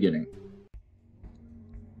straight up the beginning.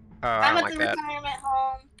 I'm at like the that. retirement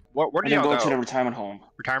home. Where did I'm y'all going go? to the retirement home.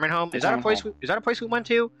 Retirement home? Is Retirement that a place we went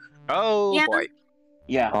to? Oh Yeah. boy.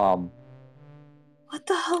 Yeah. What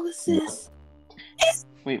the hell is this?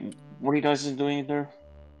 Wait, what are you guys doing there?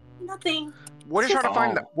 Nothing. We're just trying to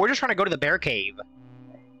find. We're just trying to go to the bear cave.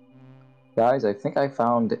 Guys, I think I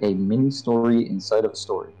found a mini story inside of a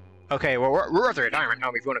story. Okay, well we're at the retirement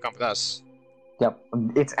home if you want to come with us. Yep,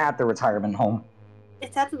 it's at the retirement home.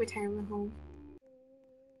 It's at the retirement home.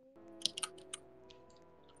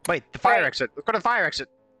 Wait, the fire exit. Let's go to the fire exit.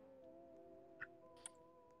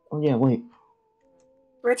 Oh yeah, wait.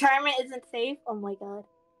 Retirement isn't safe? Oh my god.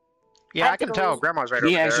 Yeah, I can tell. Grandma's right over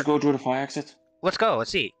Can you there. actually go through the fire exit? Let's go. Let's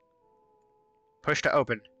see. Push to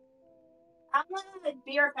open. I'm gonna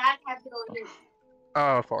be right back. I have to go here.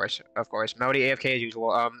 Oh, of course. Melody AFK as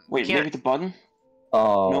usual. Wait, can't... maybe the button?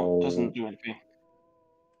 Oh. No, it doesn't do anything.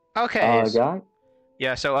 Okay. Guy?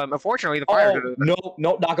 Yeah, so unfortunately the fire. No,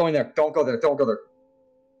 not going there. Don't go there.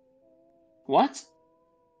 What?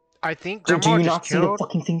 I think Do Grandma you just not see killed. the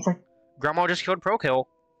fucking thing, Frank? Grandma just killed Prokill.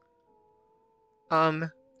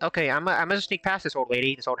 Okay, I'm gonna sneak past this old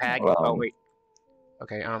lady, this old hag. Oh wait.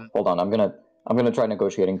 Okay. Hold on. I'm gonna try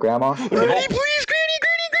negotiating. Grandma. Granny, please, Granny.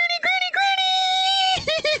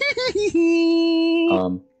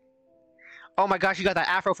 Oh my gosh, you got that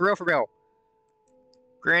afro for real.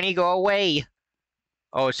 Granny, go away.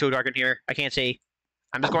 Oh, it's so dark in here. I can't see.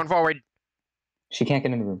 I'm just going forward. She can't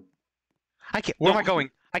get in the room. I can't. Where am I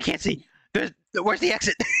going? I can't see. Where's the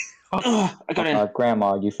exit? I got in.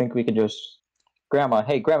 Grandma, you think we could just... Grandma,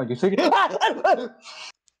 hey, Grandma, you think...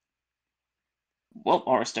 Well,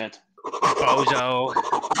 Aura's dead. Bozo.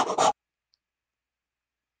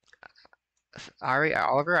 Ari,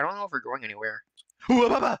 Oliver, I don't know if we're going anywhere.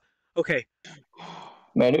 Okay.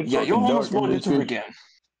 Man, it's Yeah, you fucking almost dark in wanted this to bitch. again.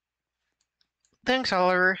 Thanks,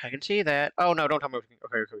 Oliver. I can see that. Oh no, don't tell me.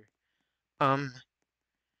 Okay.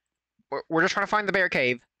 We're just trying to find the bear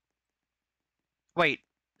cave. Wait,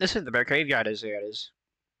 this isn't the bear cave. Yeah, it is.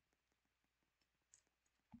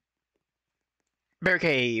 Bear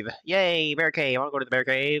cave! Yay, bear cave! I want to go to the bear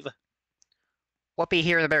cave. Whoopee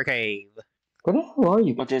here in the bear cave. Where the hell are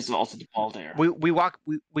you? But there's also the ball there. We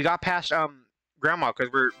got past Grandma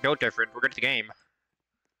because we're built different. We're good at the game.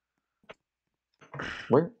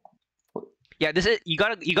 Where? Yeah, this is you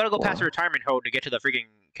gotta go past the retirement home to get to the freaking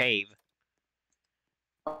cave.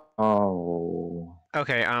 Oh.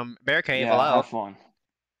 Okay, bear cave. Yeah, Hello. have fun.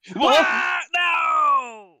 What?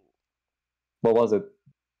 No. What was it?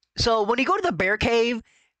 So when you go to the bear cave,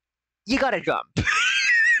 you gotta jump.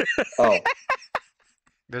 Oh.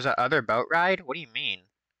 There's that other boat ride? What do you mean?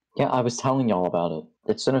 Yeah, I was telling y'all about it.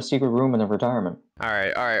 It's in a secret room in the retirement.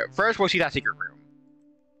 Alright. First, we'll see that secret room.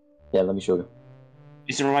 Yeah, let me show you.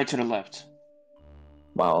 Is it right to the left?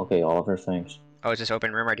 Wow, okay, Oliver, thanks. Oh, is this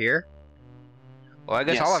open room right here? Well, I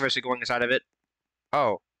guess Yes. all of us are going inside of it.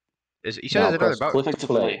 Oh. You said Now there's another press boat. click Click to to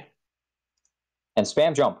play. And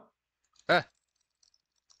spam jump.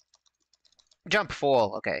 Jump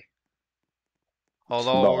full. Okay.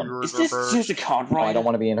 Hello. Well, Is this just a card No, ride? I don't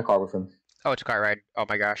want to be in a car with him. Oh, it's a car ride. Oh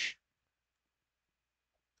my gosh.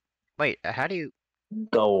 Wait, how do you...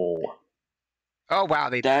 Go. Oh wow,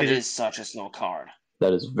 they That did it. is such a slow card.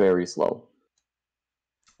 That is very slow.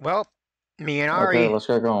 Well, me and Ari... Okay, let's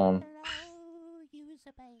get going. Hello,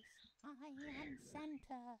 user base. I am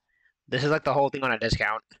Santa. This is like the whole thing on a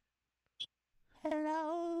discount.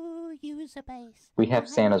 Hello, user base. We have I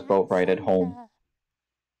Santa's am boat right at home. Santa.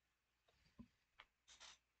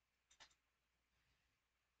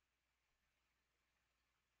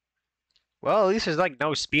 Well, at least there's like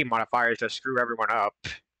no speed modifiers to screw everyone up.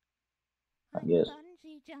 I I'm guess.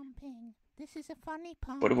 bungee jumping. This is a funny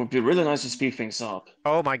part. But it would be really nice to speed things up.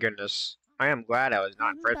 Oh my goodness. I am glad I was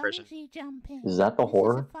not in I'm first person. bungee jumping. Is that the This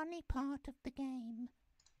horror? is a funny part of the game.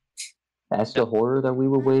 That's the horror that we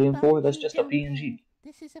were I'm waiting for? That's bungee just a jumping. PNG.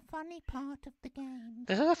 This is a funny part of the game.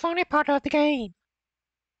 This is a funny part of the game.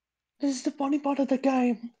 This is the funny part of the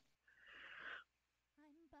game.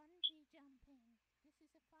 I'm bungee jumping. This is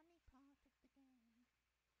a funny part of the game.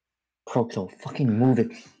 Proto, fucking move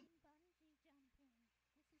it.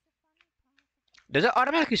 Does it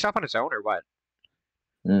automatically stop on its own or what?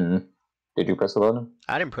 Did you press the button?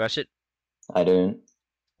 I didn't press it. I didn't.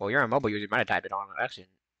 Well, you're a mobile user. You might have typed it on accident.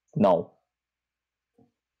 No.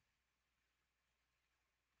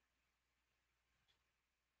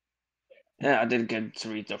 Yeah, I didn't get to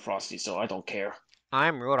read the Frosty, so I don't care.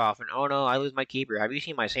 I'm Rudolph, and oh no, I lose my keeper. Have you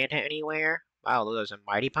seen my Santa anywhere? Wow, those are some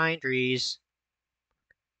mighty pine trees.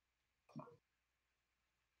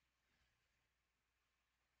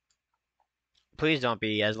 Please don't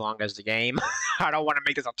be as long as the game. I don't want to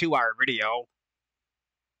make this a 2-hour video.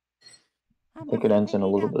 I'm think it ends in a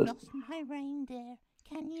afraid little I've bit. lost my reindeer.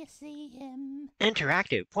 Can you see him?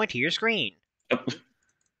 Interactive. Point to your screen.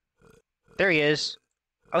 There he is.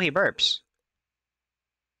 Oh, he burps.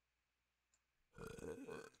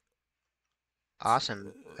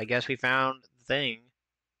 Awesome. I guess we found the thing.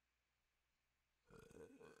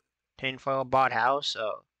 Tinfoil bought house.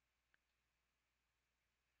 Oh.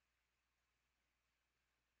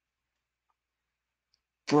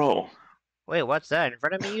 Bro, Wait, what's that? In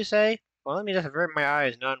front of me, you say? Well, let me just avert my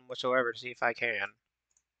eyes, none whatsoever, to see if I can.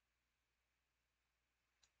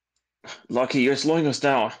 Lucky, you're slowing us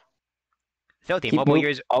down. Filthy Keep mobile move-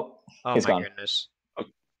 years. Oh, Oh it's my gone. goodness. Okay.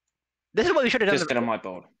 This is what we should have done. Just get on my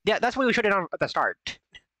boat. Yeah, that's what we should have done at the start.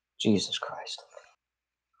 Jesus Christ.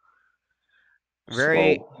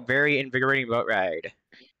 Very, Slow. very invigorating boat ride.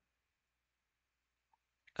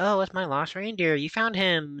 Oh, it's my lost reindeer. You found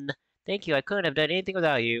him. Thank you. I couldn't have done anything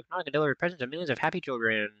without you. Now I can deliver presents to millions of happy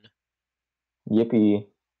children. Yippee.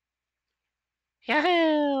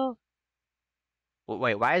 Yahoo!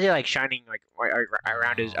 Wait, why is it like shining like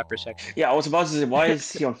around his upper section? Yeah, I was about to say, why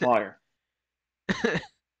is he on fire?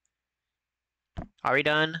 Are we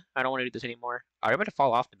done? I don't want to do this anymore. Are we about to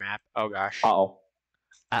fall off the map? Oh gosh. Uh-oh.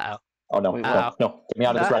 Uh-oh. Oh, no. Wait, No, what? no. Get me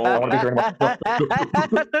out of this ride. I don't want to be here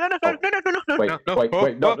anymore.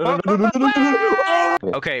 Wait, no.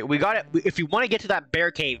 Okay, we got it. If you want to get to that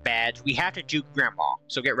bear cave badge, we have to juke Grandma.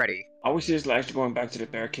 So get ready. Are we seriously actually going back to the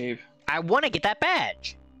bear cave? I want to get that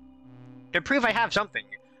badge to prove I have something.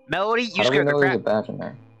 Melody, you How do we scared the know there's a crap badge in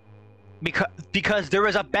there? because there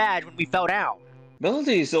was a badge when we fell down.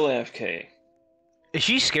 Melody is still AFK.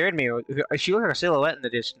 She scared me. She looked like a silhouette in the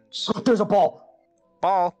distance. There's a ball.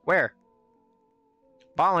 Ball? Where?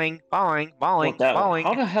 Balling. What, that one?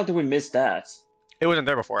 How the hell did we miss that? It wasn't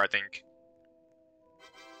there before, I think.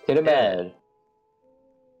 Hit a bed.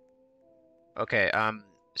 Okay,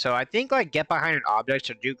 so I think like get behind an object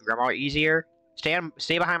to do Grandma easier. Stay on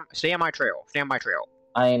my trail. Stay on my trail.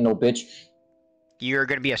 I ain't no bitch. You're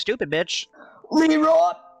gonna be a stupid bitch.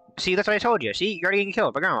 Leroy! See, that's what I told you. See, you're already getting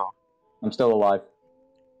killed by Grandma. I'm still alive.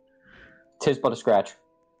 Tis but a scratch.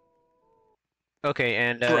 Okay,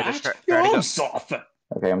 and Scratch? just try Your to go. arm's off!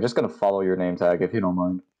 Okay, I'm just gonna follow your name tag if you don't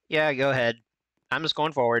mind. Yeah, go ahead. I'm just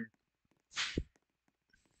going forward.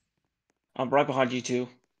 I'm right behind you two.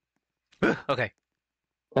 Okay.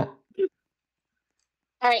 Alright,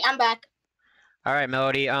 I'm back. All right,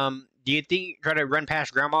 Melody. Do you think try to run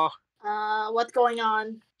past Grandma? What's going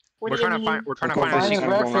on? What We're do you trying to mean? find. We're trying to We're find a going secret.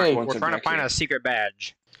 back We're once We're trying to back find here. a secret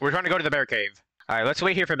badge. We're trying to go to the bear cave. All right, let's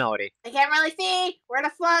wait here for Melody. I can't really see. Where the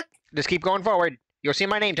fuck? Just keep going forward. You'll see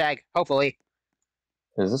my name tag, hopefully.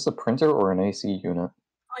 Is this a printer or an AC unit?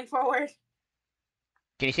 Going forward.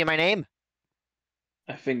 Can you see my name?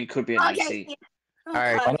 I think it could be an Okay. AC. Oh,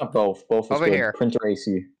 Alright. God. Why not both? Both is Over good. here. Printer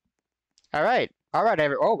AC. All right.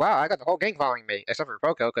 Oh wow, I got the whole gang following me, except for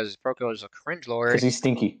Proko, because Proko is a cringe lord. Because he's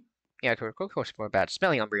stinky. Yeah, Proko's smell bad.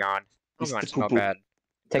 Smelly Umbreon. He's Umbreon the smell poo-poo. bad.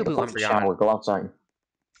 Take a Poo-poo fucking Umbreon. shower. Go outside.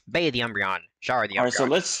 Bathe the Umbreon. Shower the Umbreon. Alright, so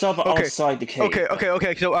let's stop Okay. outside the cave.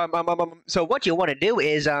 Okay. So what you want to do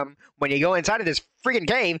is when you go inside of this freaking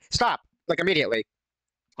cave, stop like immediately.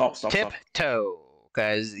 Stop. Tiptoe,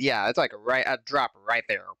 because yeah, it's like a drop right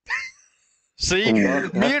there. See, Ooh,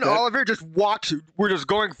 me and Oliver just walked. We're just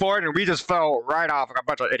going forward, and we just fell right off like a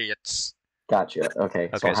bunch of idiots. Gotcha. Okay,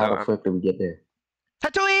 Okay, so how so, the flip did we get there?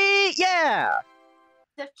 Tatooine, yeah.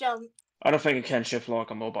 Just jump. I don't think it can shift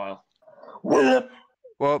lock a mobile. Whip!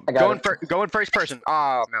 Well, I got it. going first person.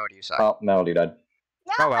 Oh, Melody, you suck. Oh, Melody died.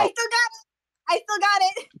 No, Oh, well. I still got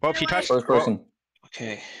it. Well, she touched. First person.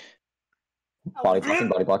 Okay. Oh, Body blocking,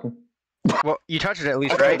 body blocking. Well, you touched it at I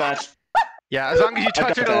least, got a right? badge. Yeah, as long as you I got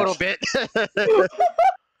touch it the a little bit.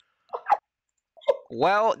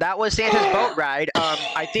 Well, that was Santa's boat ride.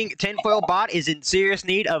 I think Tinfoil Bot is in serious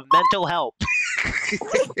need of mental help.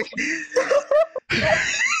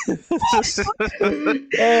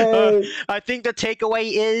 I think the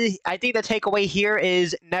takeaway here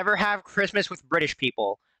is never have Christmas with British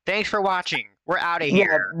people. Thanks for watching. We're out of Yeah,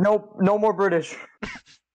 here. no more British.